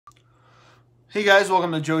Hey guys,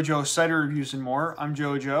 welcome to JoJo Cider Reviews and More. I'm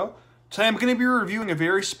JoJo. Today I'm going to be reviewing a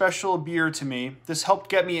very special beer to me. This helped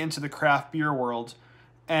get me into the craft beer world.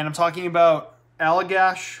 And I'm talking about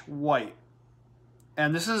Allagash White.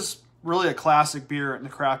 And this is really a classic beer in the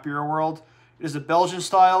craft beer world. It is a Belgian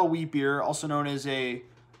style wheat beer, also known as a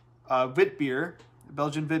wit beer, a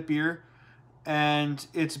Belgian wit beer. And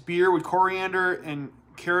it's beer with coriander and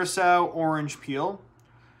curacao orange peel.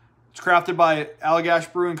 It's crafted by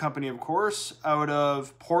Allagash Brewing Company, of course, out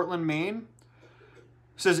of Portland, Maine.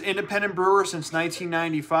 It says independent brewer since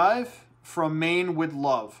 1995 from Maine with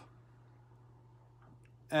love.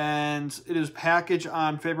 And it is packaged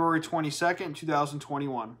on February 22nd,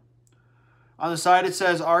 2021. On the side it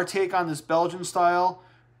says, our take on this Belgian style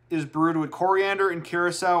is brewed with coriander and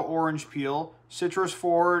curacao orange peel, citrus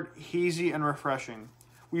forward, hazy, and refreshing.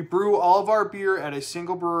 We brew all of our beer at a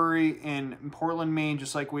single brewery in Portland, Maine,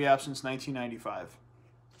 just like we have since 1995.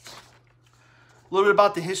 A little bit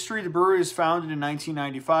about the history. The brewery was founded in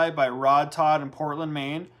 1995 by Rod Todd in Portland,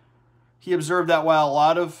 Maine. He observed that while a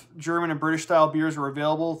lot of German and British style beers were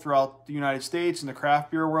available throughout the United States and the craft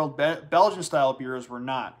beer world, Belgian style beers were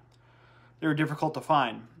not. They were difficult to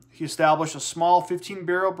find. He established a small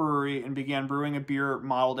 15-barrel brewery and began brewing a beer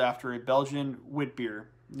modeled after a Belgian wit beer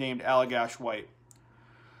named Allagash White.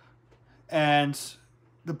 And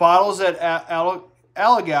the bottles at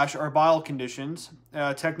Allagash are bottle conditions.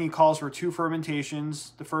 Technique calls for 2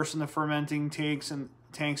 fermentations, the first in the fermenting tanks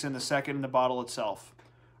and the second in the bottle itself.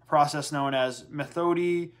 A process known as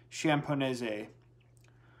méthode champonaise.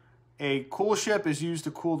 A coolship is used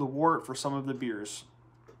to cool the wort for some of the beers.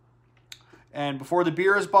 And before the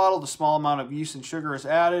beer is bottled, a small amount of yeast and sugar is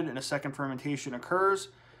added and a second fermentation occurs.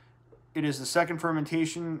 It is the second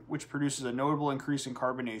fermentation which produces a notable increase in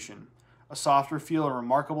carbonation, a softer feel, and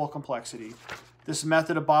remarkable complexity. This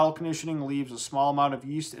method of bottle conditioning leaves a small amount of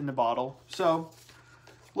yeast in the bottle. So,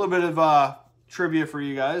 a little bit of trivia for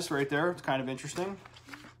you guys right there. It's kind of interesting.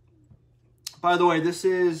 By the way, this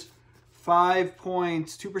is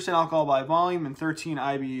 5.2% alcohol by volume and 13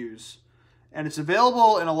 IBUs. And it's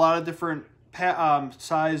available in a lot of different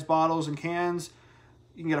size bottles and cans.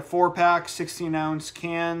 You can get a 4-pack, 16-ounce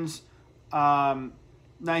cans,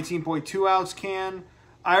 19.2-ounce can.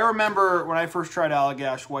 I remember when I first tried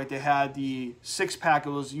Allagash White, they had the 6-pack.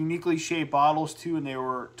 It was uniquely shaped bottles too, and they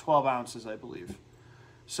were 12 ounces, I believe.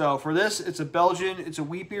 So for this, it's a Belgian, it's a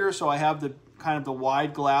wheat beer, so I have the kind of the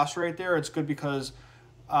wide glass right there. It's good because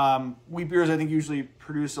wheat beers, I think, usually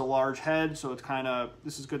produce a large head, so it's kind of,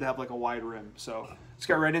 this is good to have like a wide rim. So let's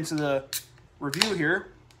get right into the review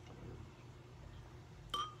here.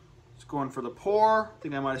 Just going for the pour. I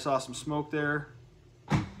think I might have saw some smoke there.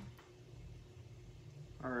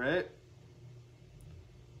 All right.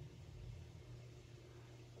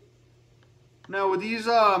 Now with these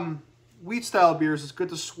wheat style beers, it's good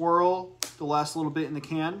to swirl the last little bit in the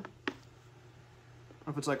can.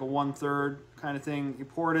 If it's like a 1/3 kind of thing, you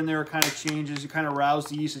pour it in there, it kind of changes. You kind of rouse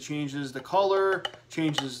the yeast, it changes the color,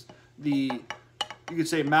 changes the, you could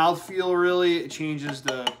say, mouthfeel really. It changes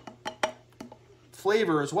the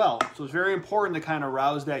flavor as well. So it's very important to kind of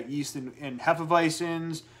rouse that yeast in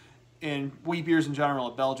Hefeweizens, and wheat beers in general,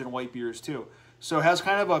 Belgian white beers too. So it has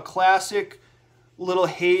kind of a classic little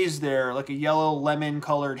haze there, like a yellow lemon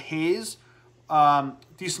colored haze.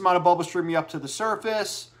 Decent amount of bubble streaming up to the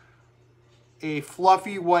surface. A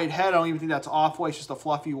fluffy white head. I don't even think that's off-white, it's just a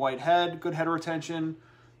fluffy white head. Good head retention.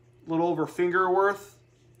 A little over finger worth.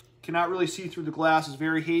 Cannot really see through the glass. It's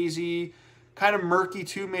very hazy. Kind of murky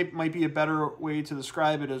too, might be a better way to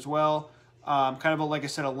describe it as well. Kind of, like I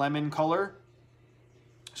said, a lemon color.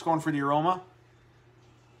 Just going for the aroma.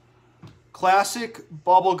 Classic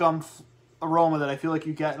bubblegum aroma that I feel like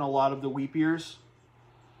you get in a lot of the wheat beers.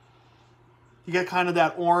 You get kind of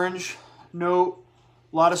that orange note,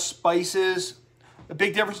 a lot of spices. A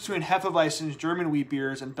big difference between Hefeweizens, German wheat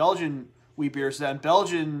beers, and Belgian wheat beers is that in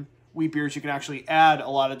Belgian wheat beers you can actually add a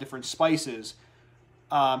lot of different spices.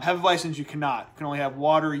 Hefeweizens you cannot. You can only have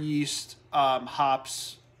water, yeast,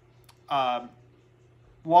 hops,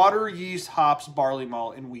 barley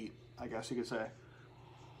malt, and wheat, I guess you could say.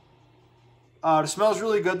 It smells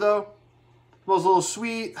really good though. It smells a little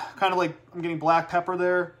sweet, kind of like I'm getting black pepper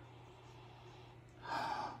there.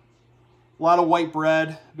 A lot of white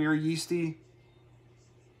bread, very yeasty.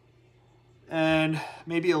 And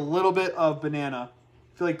maybe a little bit of banana.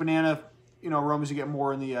 I feel like banana, aromas you get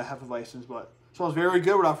more in the Hefeweizens, but it smells very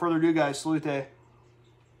good. Without further ado, guys, salute.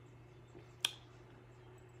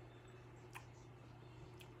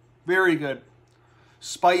 Very good.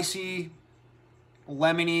 Spicy,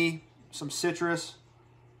 lemony, some citrus.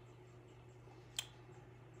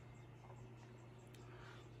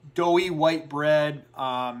 doughy white bread.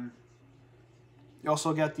 You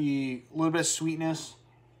also get the little bit of sweetness.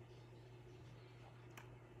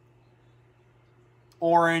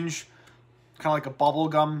 Orange, kind of like a bubble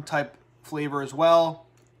gum type flavor as well.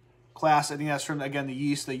 Class, I think that's from, again, the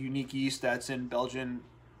yeast, the unique yeast that's in Belgian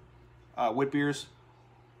wit beers.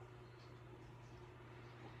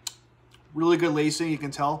 Really good lacing, you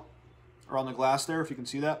can tell around the glass there, if you can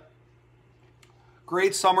see that.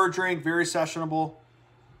 Great summer drink, very sessionable.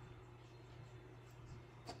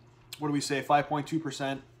 What do we say,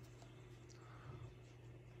 5.2%.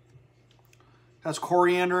 Has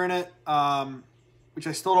coriander in it, which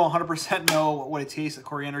I still don't 100% know what it tastes,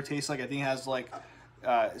 coriander tastes like. I think it has like,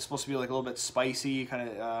 it's supposed to be like a little bit spicy kind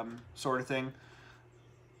of sort of thing.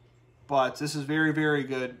 But this is very, very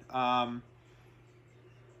good. And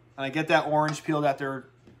I get that orange peel that they're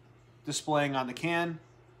displaying on the can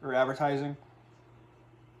or advertising.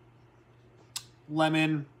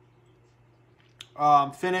 Lemon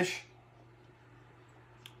finish.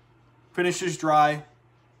 Finish is dry.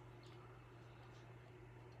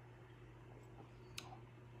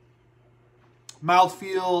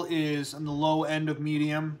 Mouthfeel is on the low end of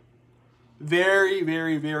medium. Very,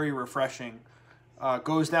 very, very refreshing.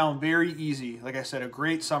 Goes down very easy. Like I said, a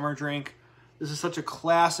great summer drink. This is such a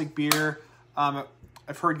classic beer.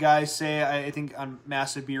 I've heard guys say, I think on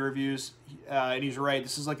Massive Beer Reviews, and he's right,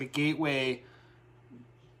 this is like a gateway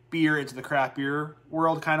beer into the craft beer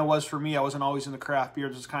world. Kind of was for me. I wasn't always in the craft beer.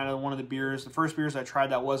 This is kind of one of the beers, the first beers I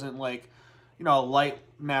tried that wasn't like, you know, a light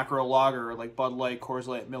macro lager, like Bud Light, Coors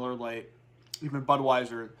Light, Miller Light, even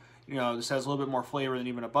Budweiser. You know, this has a little bit more flavor than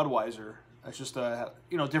even a Budweiser. It's just,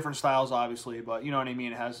 you know, different styles, obviously, but you know what I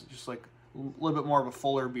mean? It has just like a little bit more of a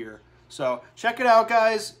fuller beer. So check it out,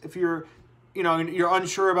 guys. If you're, you know, you're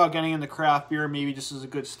unsure about getting into craft beer, maybe this is a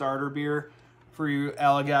good starter beer for you,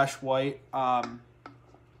 Allagash White.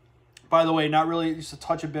 By the way, not really, just a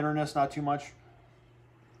touch of bitterness, not too much.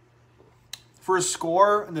 For a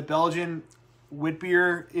score in the Belgian wit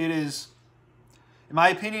beer, it is, in my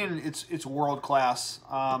opinion, it's world class.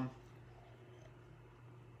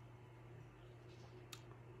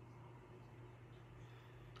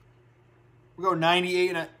 We go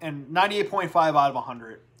 98 and 98.5 out of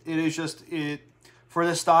 100. It is just, for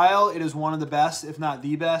the style, it is one of the best, if not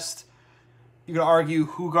the best. You could argue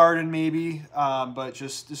Hoegaarden maybe, but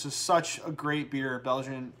just this is such a great beer,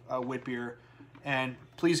 Belgian wit beer. And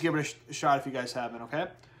please give it a shot if you guys haven't, okay?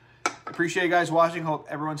 Appreciate you guys watching. Hope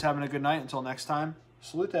everyone's having a good night. Until next time,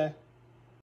 salute.